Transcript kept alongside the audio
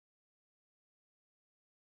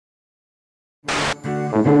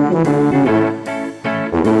Good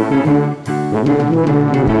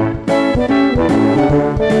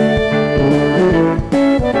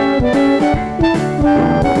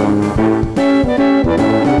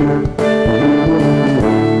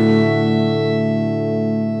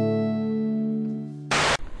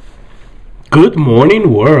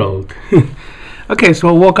morning, world. Okay, so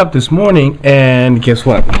I woke up this morning and guess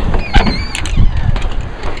what?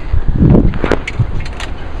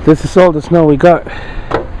 This is all the snow we got.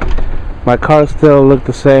 My car still looked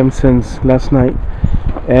the same since last night,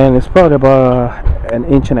 and it's probably about an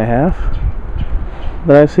inch and a half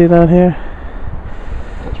that I see down here.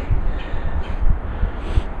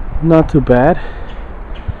 Not too bad.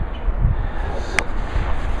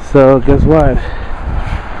 So guess what?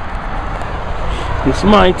 It's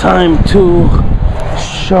my time to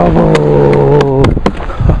shovel.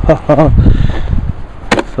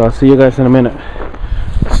 So I'll see you guys in a minute.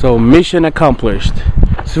 So mission accomplished.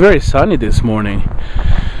 It's very sunny this morning,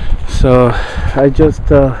 so I just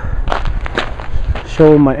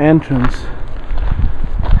shoveled my entrance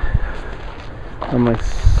on my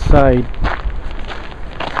side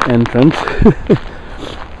entrance,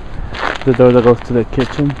 the door that goes to the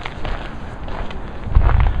kitchen.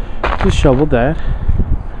 Just shoveled that.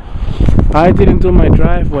 I didn't do my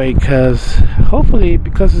driveway because hopefully,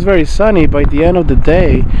 because it's very sunny, by the end of the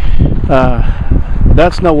day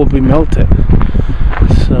that snow will be melted.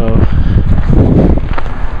 So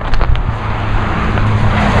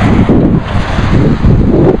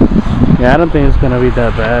yeah, I don't think it's gonna be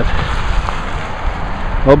that bad.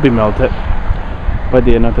 It'll be melted by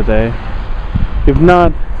the end of the day. If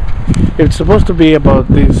not, it's supposed to be about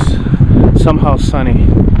this somehow sunny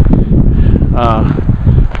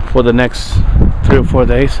for the next 3 or 4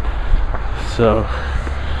 days, so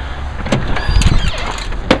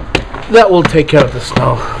that will take care of the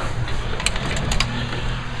snow.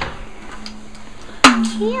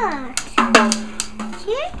 Here.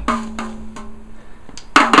 Here.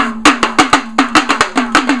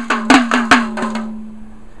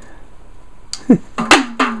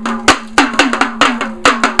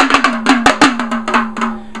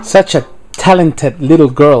 Such a talented little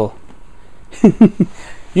girl.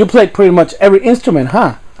 You play pretty much every instrument,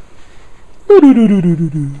 huh?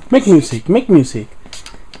 Make music, make music.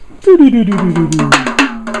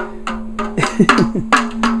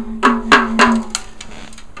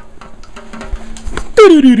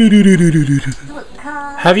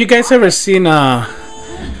 Have you guys ever seen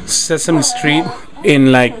Sesame Street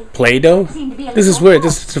in like Play-Doh? This is weird.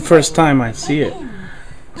 This is the first time I see it.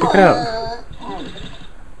 Check it out.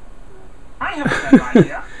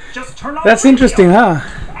 That's interesting, huh?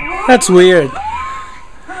 That's weird.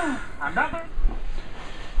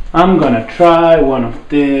 I'm gonna try one of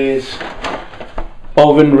these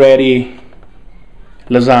oven ready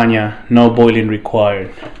lasagna, no boiling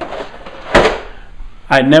required.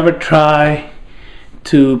 I never tried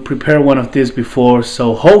to prepare one of these before,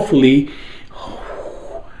 so hopefully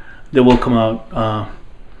they will come out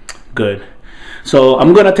good. So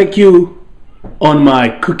I'm gonna take you on my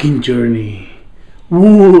cooking journey.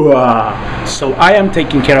 Ooh, so I am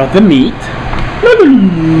taking care of the meat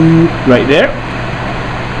right there,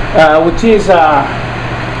 which is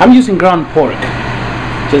I'm using ground pork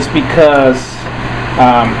just because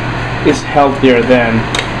it's healthier than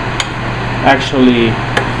actually,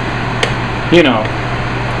 you know,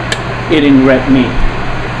 eating red meat.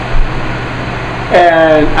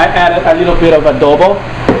 And I added a little bit of adobo.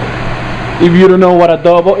 If you don't know what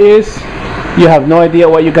adobo is, you have no idea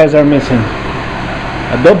what you guys are missing.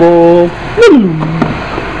 Adobo.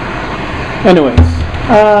 Anyways,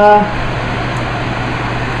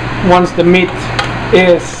 once the meat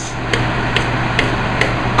is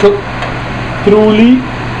cooked, truly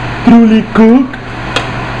cooked,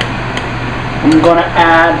 I'm gonna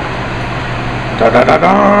add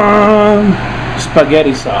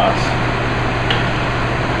spaghetti sauce.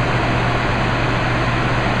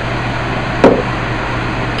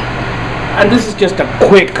 And this is just a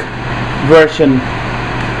quick version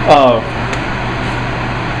of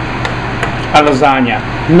a lasagna.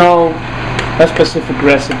 No a specific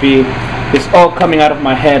recipe. It's all coming out of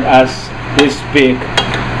my head as we speak.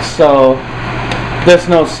 So there's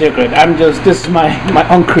no secret. This is my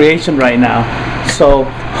own creation right now. So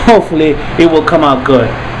hopefully it will come out good.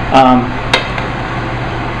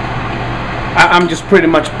 I'm just pretty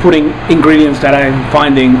much putting ingredients that I'm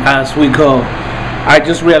finding as we go. I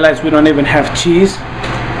just realized we don't even have cheese,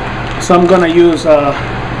 so I'm gonna use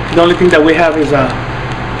the only thing that we have is a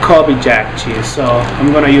Kobe Jack cheese, so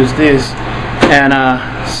I'm gonna use this and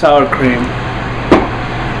sour cream.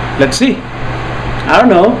 Let's see. I don't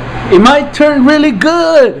know. It might turn really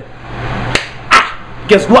good.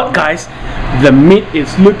 Guess what, guys? The meat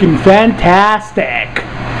is looking fantastic.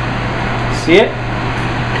 See it?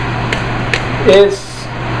 It's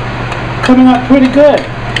coming out pretty good.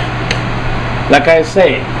 Like I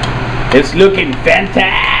say, it's looking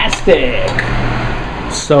fantastic.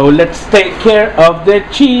 So let's take care of the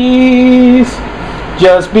cheese.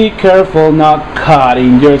 Just be careful not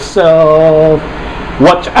cutting yourself.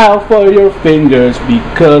 Watch out for your fingers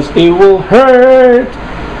because it will hurt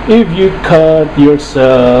if you cut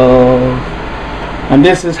yourself. And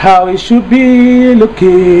this is how it should be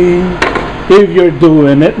looking if you're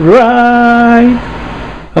doing it right.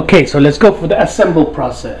 Okay, so let's go for the assemble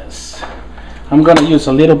process. I'm gonna use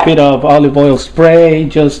a little bit of olive oil spray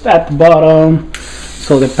just at the bottom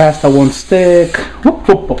so the pasta won't stick. Whoop,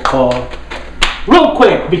 whoop, whoop, whoop. Real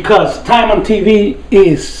quick, because time on TV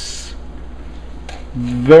is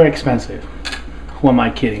very expensive. Who am I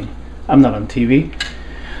kidding? I'm not on TV.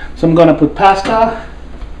 So I'm gonna put pasta.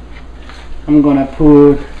 I'm gonna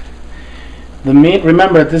put the meat.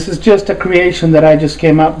 Remember, this is just a creation that I just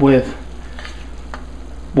came up with,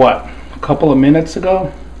 what, a couple of minutes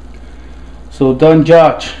ago? So don't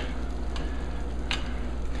judge.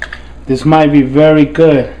 This might be very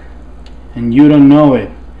good and you don't know it.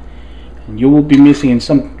 And you will be missing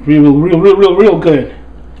some real good.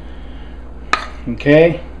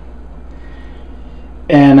 Okay?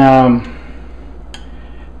 And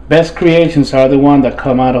best creations are the ones that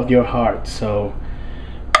come out of your heart. So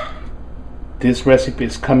this recipe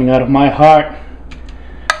is coming out of my heart.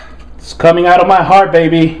 It's coming out of my heart,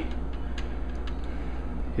 baby.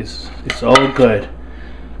 It's all good.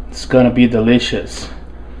 It's gonna be delicious.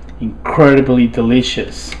 Incredibly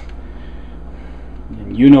delicious.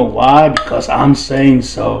 And you know why? Because I'm saying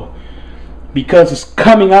so. Because it's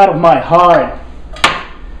coming out of my heart.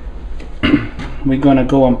 We're gonna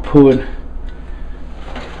go and put.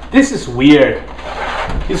 This is weird.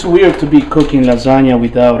 It's weird to be cooking lasagna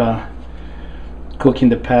without cooking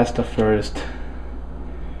the pasta first.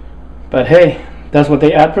 But hey, that's what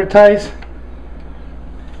they advertise.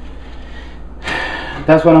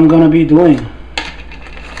 That's what I'm gonna be doing.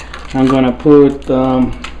 I'm gonna put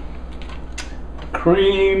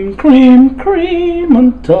cream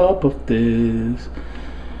on top of this.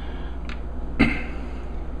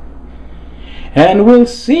 And we'll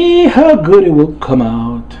see how good it will come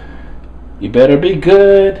out. You better be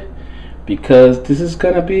good, because this is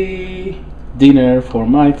gonna be dinner for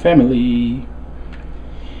my family.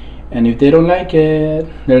 And if they don't like it,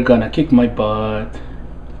 they're gonna kick my butt.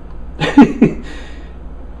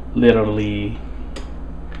 Literally.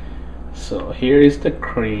 So here is the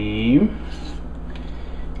cream.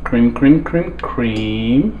 Cream.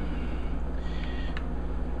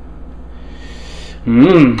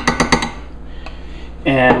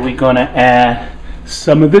 And we're gonna add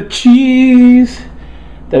some of the cheese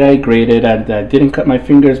that I grated, and I didn't cut my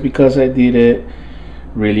fingers because I did it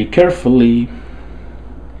really carefully.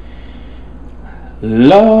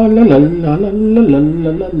 La la la la la la la la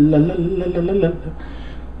la la la.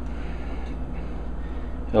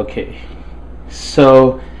 Okay,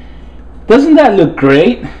 so doesn't that look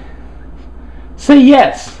great? Say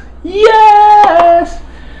yes. Yes.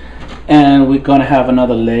 And we're gonna have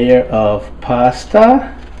another layer of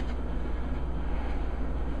pasta.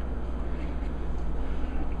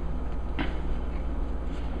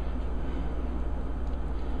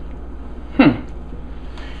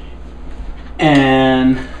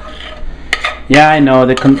 And yeah, I know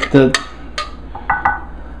the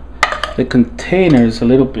container is a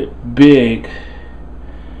little bit big,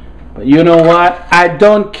 but you know what? I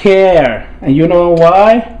don't care. And you know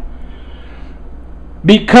why?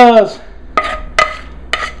 Because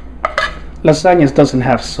lasagnas doesn't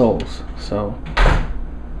have souls. So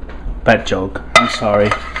bad joke. I'm sorry.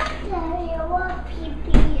 Daddy, I want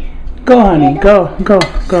pee-pee. Go, honey. Go.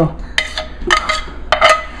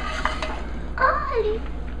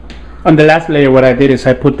 On the last layer, what I did is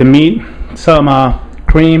I put the meat, some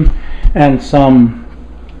cream, and some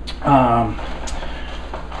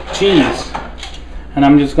cheese, and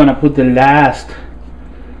I'm just gonna put the last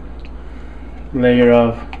layer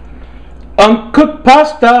of uncooked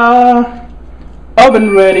pasta.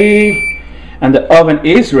 Oven ready, and the oven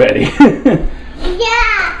is ready. Yeah,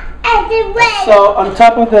 it's ready. So on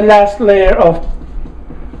top of the last layer of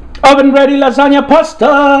oven ready lasagna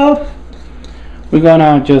pasta, we're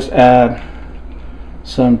gonna just add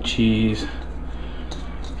some cheese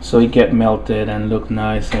so it get melted and look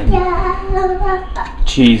nice and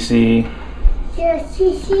cheesy.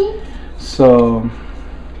 Cheesy. So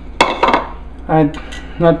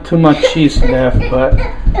not too much cheese left, but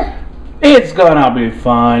it's gonna be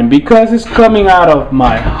fine because it's coming out of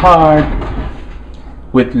my heart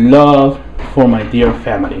with love for my dear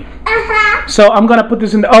family. So I'm gonna put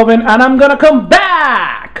this in the oven and I'm gonna come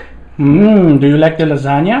back. Do you like the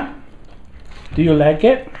lasagna? Do you like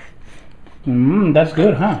it? That's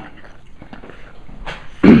good, huh?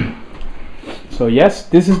 So yes,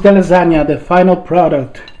 this is the lasagna, the final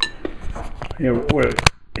product. Here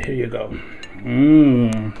you go.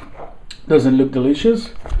 Doesn't look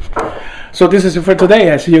delicious? So this is it for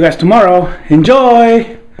today. I see you guys tomorrow.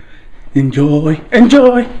 Enjoy! Enjoy,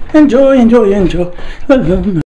 enjoy, enjoy, enjoy, enjoy.